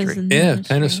prison ministry. Prison Yeah,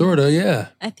 ministry. kind of, sort of, yeah.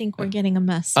 I think we're getting a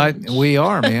message. We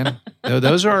are, man.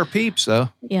 Those are our peeps, though.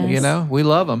 Yes. You know, we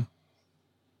love them.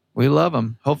 We love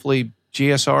them. Hopefully,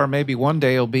 GSR maybe one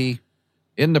day will be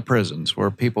in the prisons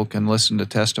where people can listen to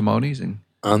testimonies and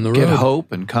On the road. get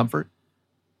hope and comfort.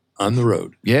 On the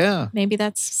road. Yeah. Maybe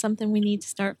that's something we need to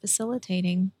start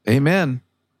facilitating. Amen.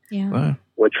 Yeah. Well,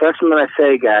 Well, trust me when I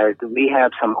say, guys, we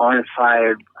have some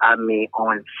on-fire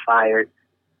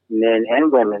men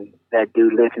and women that do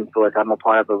listen to us. I'm a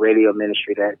part of a radio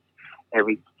ministry that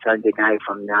every Sunday night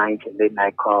from 9 to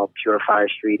midnight called Purifier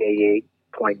Street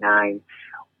 88.9,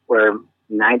 where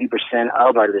 90%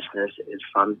 of our listeners is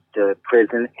from the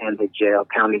prison and the jail,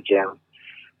 county jail.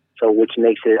 So, which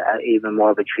makes it even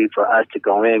more of a treat for us to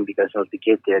go in, because once we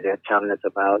get there, they're telling us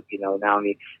about, not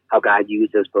only how God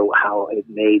used us, but how it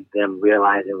made them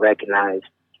realize and recognize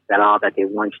that all that they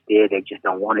once did, they just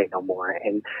don't want it no more.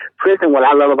 And prison, what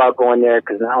I love about going there,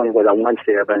 because not only was I once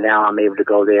there, but now I'm able to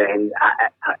go there, and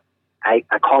I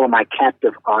call them my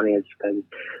captive audience,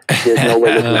 because there's no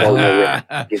way they can go nowhere,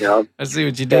 I see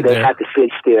what you So did they there. have to sit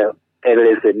still and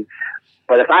listen.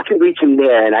 But if I can reach them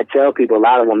there, and I tell people, a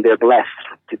lot of them, they're blessed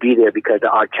to be there, because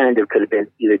the alternative could have been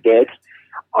either dead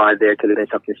or there could have been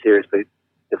something serious. But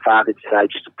the Father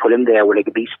decided just to put them there where they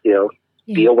could be still,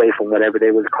 be away from whatever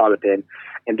they was caught up in,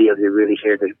 and be able to really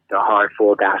hear the hard,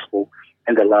 full gospel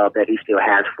and the love that He still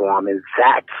has for them. And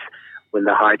that's when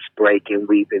the hearts break and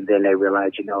weep, and then they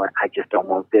realize, I just don't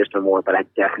want this no more, but I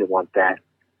definitely want that.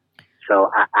 So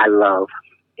I love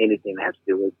anything that has to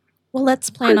do with. Well, let's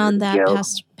plan on that,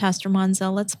 Prison, Pastor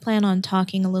Monzel. Let's plan on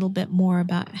talking a little bit more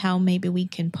about how maybe we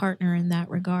can partner in that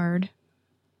regard.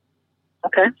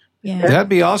 Okay. Yeah. That'd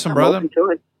be awesome, I'm brother. open to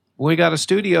it. We got a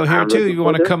studio here I'm too. looking You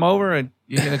want to forward to it. come over and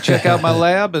you're going to check out my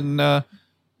lab and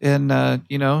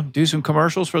do some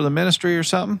commercials for the ministry or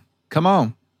something? Come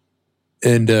on.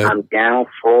 And I'm down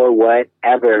for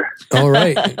whatever. all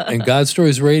right. And God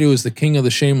Stories Radio is the king of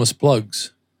the shameless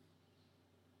plugs.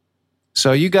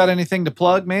 So you got anything to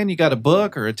plug, man? You got a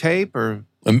book or a tape or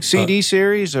CD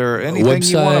series or anything you want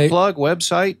to website. plug?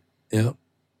 Website? Yeah.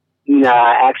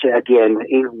 Nah, actually, again,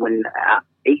 even when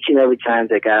each and every time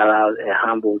that God allows, it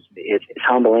humbles. It's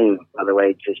humbling, by the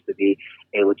way, just to be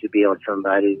able to be on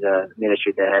somebody's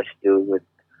ministry that has to do with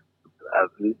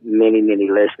many, many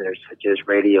listeners, such as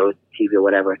radio, TV, or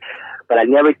whatever. But I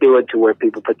never do it to where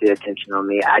people put their attention on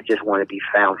me. I just want to be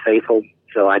found faithful.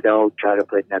 So I don't try to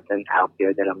put nothing out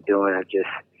there that I'm doing. I just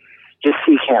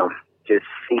seek Him. Just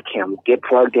seek Him. Get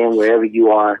plugged in wherever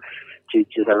you are, to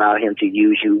just allow Him to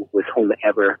use you with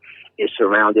whomever is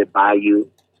surrounded by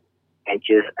you. And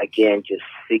just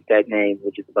seek that name,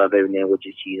 which is above every name, which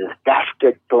is Jesus. That's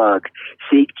the plug.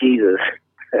 Seek Jesus.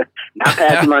 Not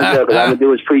Pastor Monzel, because all I'm going to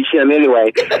do is preach Him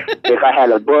anyway. If I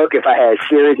had a book, if I had a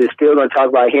series, it's still going to talk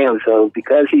about Him. So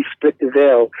because He split the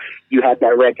veil, you have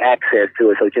direct access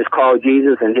to it. So just call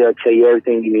Jesus and He'll tell you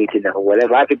everything you need to know.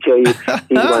 Whatever I could tell you,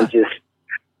 He's going to just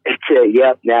tell you,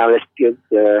 yep, now let's get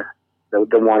the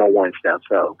one-on-one stuff.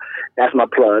 So that's my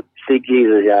plug. Seek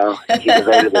Jesus, y'all. He's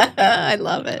available. I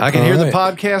love it. I can All hear the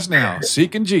right. podcast now.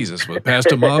 Seeking Jesus with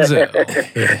Pastor Monzel.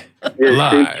 Just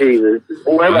Live. seek Jesus.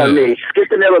 Don't worry about me. Skip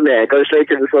the middleman. Go straight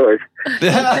to the source.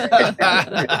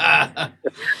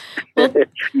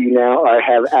 You now or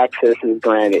have access is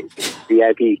granted.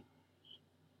 VIP.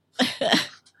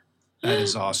 That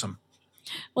is awesome.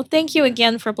 Well, thank you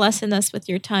again for blessing us with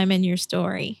your time and your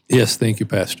story. Yes, thank you,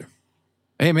 Pastor.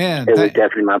 Amen. It was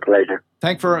definitely my pleasure.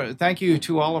 Thank you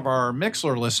to all of our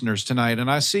Mixler listeners tonight. And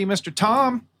I see Mr.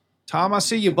 Tom. Tom, I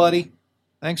see you, buddy.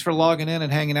 Thanks for logging in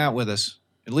and hanging out with us,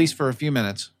 at least for a few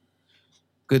minutes.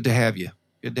 Good to have you.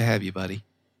 Good to have you, buddy.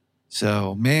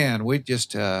 So, man, we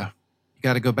just you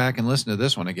got to go back and listen to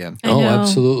this one again. I Oh, know,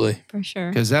 absolutely. for sure.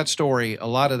 Because that story, a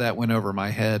lot of that went over my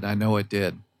head. I know it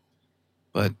did.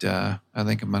 But I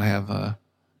think I'm going to have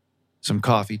some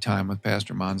coffee time with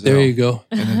Pastor Monzel There you go.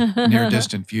 in the near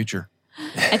distant future.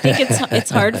 I think it's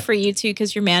hard for you too,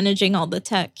 because you're managing all the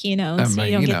tech, so you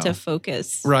don't get to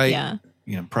focus. Right. Yeah.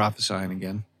 Prophesying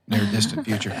again, near distant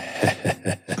future.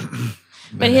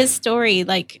 But his story,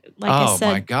 like I Oh,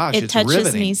 said, my gosh, it it's touches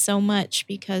riveting. me so much,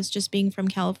 because just being from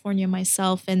California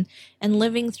myself and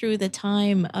living through the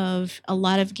time of a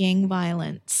lot of gang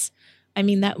violence. I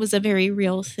mean, that was a very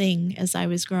real thing as I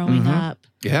was growing up.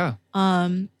 Yeah.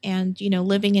 And,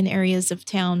 living in areas of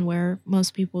town where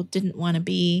most people didn't want to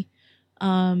be.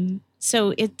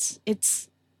 So it's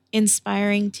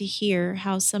inspiring to hear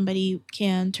how somebody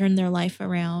can turn their life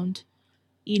around,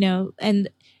 and,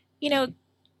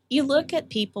 you look at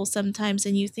people sometimes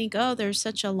and you think, oh, they're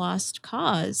such a lost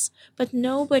cause, but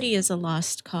nobody is a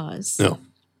lost cause. No.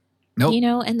 Nope.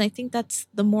 And I think that's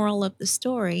the moral of the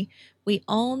story. We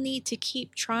all need to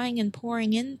keep trying and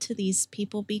pouring into these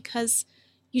people because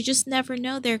you just never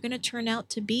know. They're going to turn out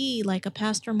to be like a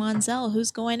Pastor Monzel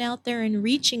who's going out there and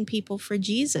reaching people for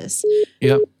Jesus,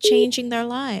 Yep. changing their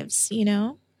lives,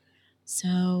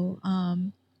 So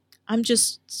I'm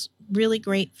just really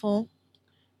grateful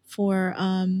for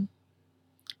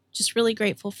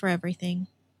everything.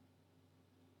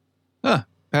 Huh.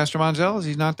 Pastor Monzel,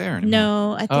 he's not there anymore.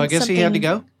 No, I think I guess he had to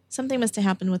go? Something must have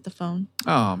happened with the phone.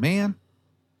 Oh, man.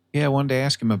 Yeah, I wanted to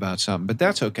ask him about something, but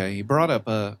that's okay. He brought up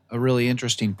a really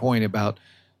interesting point about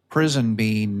prison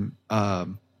being, I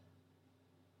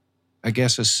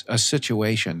guess, a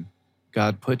situation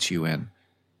God puts you in.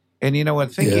 And you know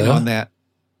what? Thinking on that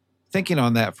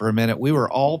for a minute, we were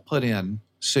all put in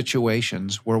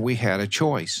situations where we had a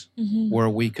choice, where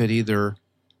we could either,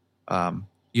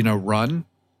 run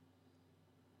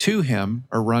to him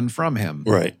or run from him.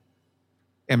 Right.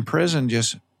 And prison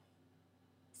just,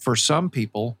 for some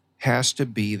people, has to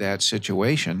be that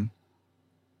situation,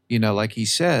 like he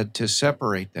said, to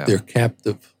separate them. They're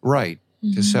captive. Right.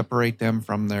 To separate them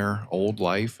from their old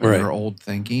life and their old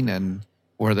thinking, and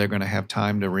where they're going to have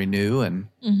time to renew. And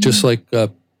just like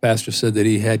Pastor said that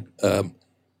he had a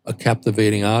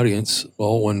captivating audience.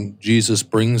 Well, when Jesus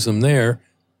brings them there,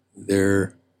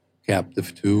 they're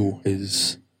captive to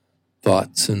his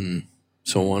thoughts and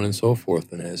so on and so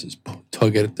forth, and has his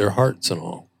tug at their hearts and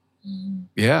all.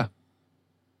 Yeah.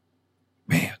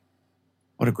 Man,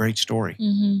 what a great story.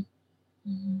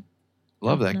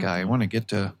 Love that guy. I want to get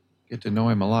to know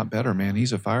him a lot better, man.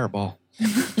 He's a fireball.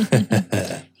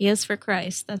 He is for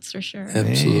Christ, that's for sure.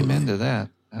 Absolutely. Amen to that.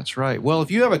 That's right. Well, if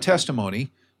you have a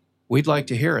testimony, we'd like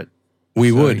to hear it.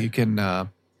 We would. You can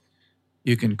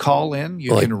call in,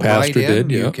 you Like can Pastor write in,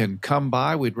 did, yeah. you can come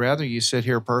by. We'd rather you sit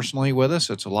here personally with us.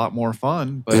 It's a lot more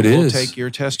fun, but It we'll is. take your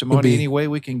testimony any way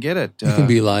we can get it. You can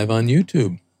be live on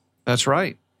YouTube. That's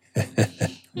right.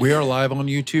 We are live on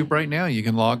YouTube right now. You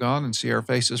can log on and see our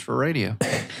faces for radio.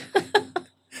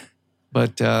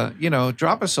 But,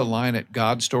 drop us a line at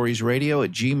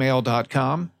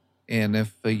godstoriesradio@gmail.com. And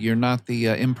if you're not the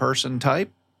in-person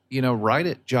type, write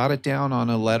it, jot it down on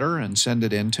a letter and send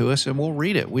it in to us, and we'll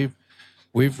read it.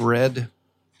 We've read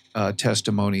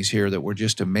testimonies here that were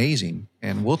just amazing,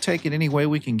 and we'll take it any way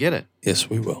we can get it. Yes,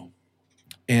 we will.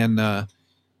 And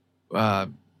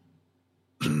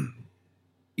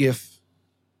if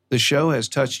the show has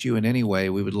touched you in any way,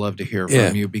 we would love to hear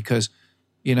from you because,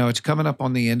 it's coming up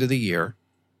on the end of the year,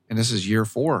 and this is year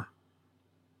 4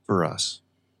 for us.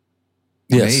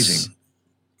 Yes. Amazing.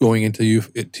 Going into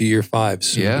year 5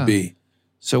 soon to be.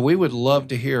 So we would love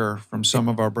to hear from some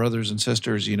of our brothers and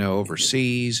sisters,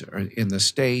 overseas or in the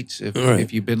States.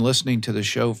 If you've been listening to the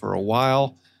show for a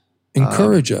while,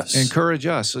 encourage us. Encourage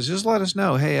us. So just let us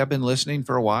know, hey, I've been listening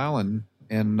for a while, and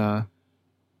I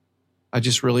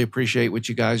just really appreciate what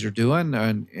you guys are doing.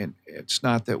 And it's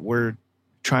not that we're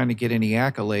trying to get any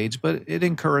accolades, but it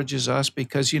encourages us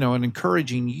because, and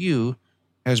encouraging you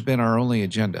has been our only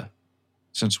agenda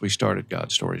since we started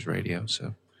God Stories Radio.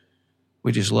 So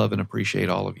we just love and appreciate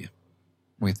all of you.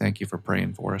 We thank you for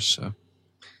praying for us. So,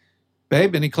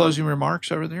 babe, any closing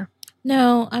remarks over there?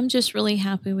 No, I'm just really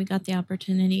happy we got the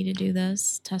opportunity to do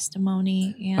this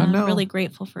testimony, and I'm really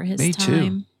grateful for his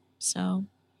time. Too. So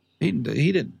he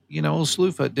didn't, old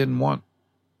Slewfoot didn't want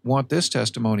this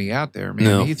testimony out there. Man,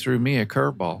 No. He threw me a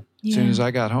curveball. As soon as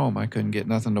I got home, I couldn't get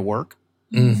nothing to work.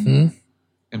 Mm-hmm.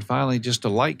 And finally, just a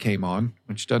light came on,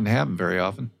 which doesn't happen very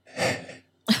often.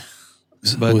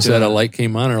 But, was that a light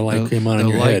came on or a light came on in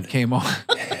your head? The light came on.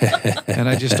 And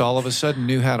I just all of a sudden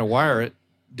knew how to wire it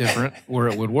different where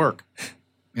it would work.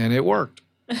 And it worked.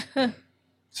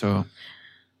 So,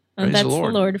 praise that's the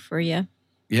Lord. The Lord for you.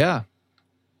 Yeah,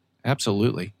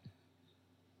 absolutely.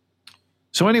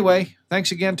 So anyway,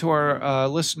 thanks again to our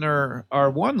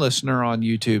one listener on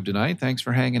YouTube tonight. Thanks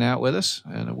for hanging out with us,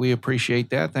 and we appreciate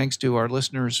that. Thanks to our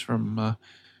listeners from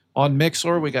on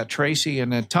Mixlr. We got Tracy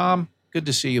and Tom. Good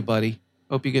to see you, buddy.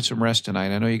 Hope you get some rest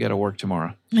tonight. I know you got to work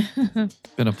tomorrow. It's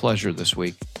been a pleasure this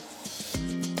week.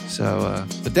 So,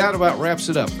 but that about wraps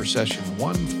it up for session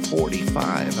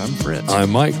 145. I'm Fritz.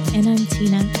 I'm Mike. And I'm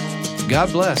Tina.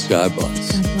 God bless. God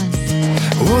bless. God bless.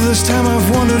 All this time I've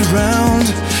wandered round,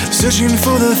 searching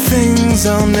for the things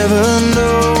I'll never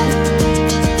know.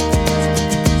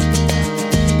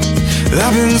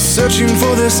 I've been searching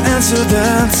for this answer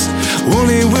that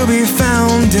only will be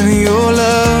found in your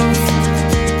love.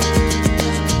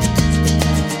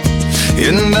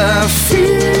 And I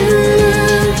feel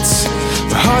it.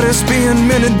 My heart is being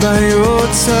mended by your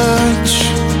touch.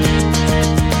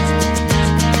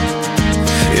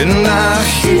 And I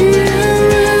hear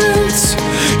it.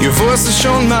 Your voice has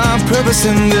shown my purpose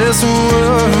in this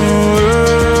world.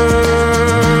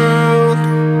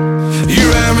 You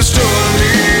have restored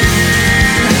me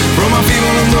from my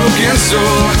feeble and broken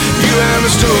soul. You have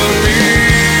restored me.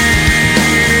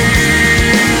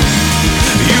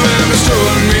 You have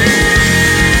restored me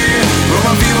from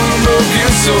my feeble and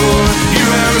broken soul. You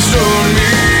have restored me.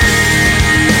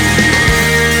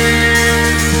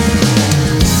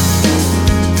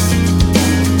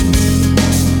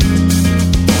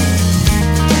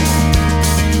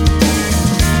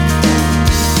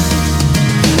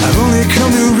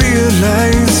 Come to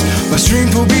realize my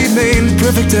strength will be made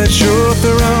perfect at your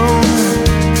throne.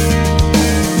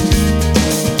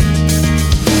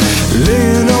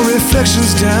 Laying all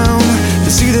reflections down to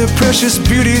see the precious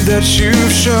beauty that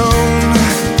you've shown.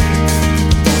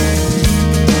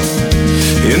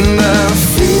 And I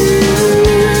feel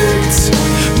it.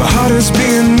 My heart is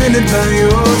being mended by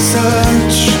your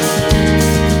touch.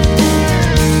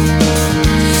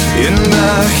 And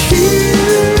I hear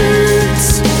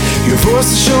your voice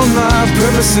has shown my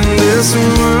purpose in this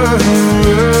world.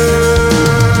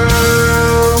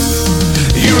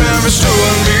 You have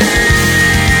restored me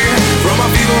from my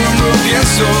feeble and broken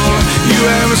soul. You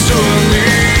have restored me.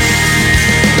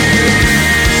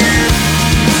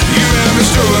 You have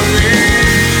restored me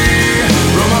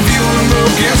from my feeble and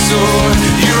broken soul.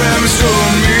 You have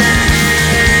restored me.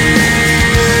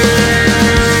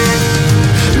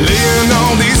 Laying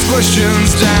all these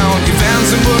questions down, you've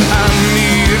answered what I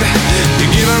need.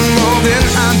 You're giving more than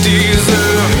I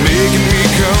deserve, making me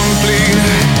complete.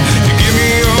 You give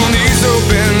me all these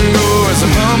open doors.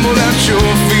 I'm humbled at your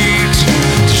feet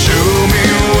to show me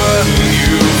what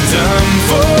you've done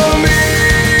for me.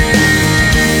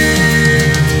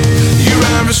 You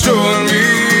have restored me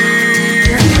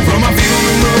from my feeble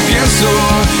and broken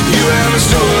soul. You have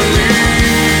restored me.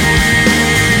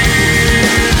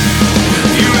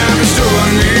 You have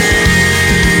restored me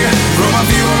from my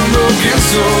feeble and broken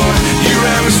soul. You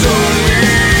have restored me.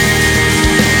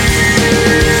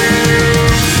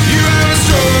 You have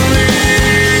restored me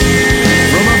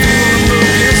from my feeble and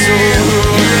broken soul.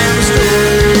 You have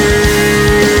restored me.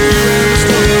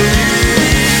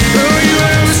 Oh, you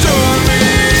have restored me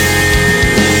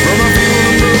from my feeble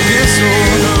and broken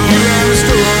soul. You have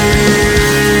restored me.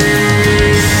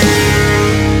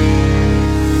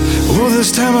 All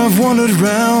this time I've wandered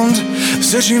round,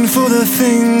 searching for the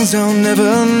things I'll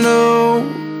never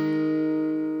know.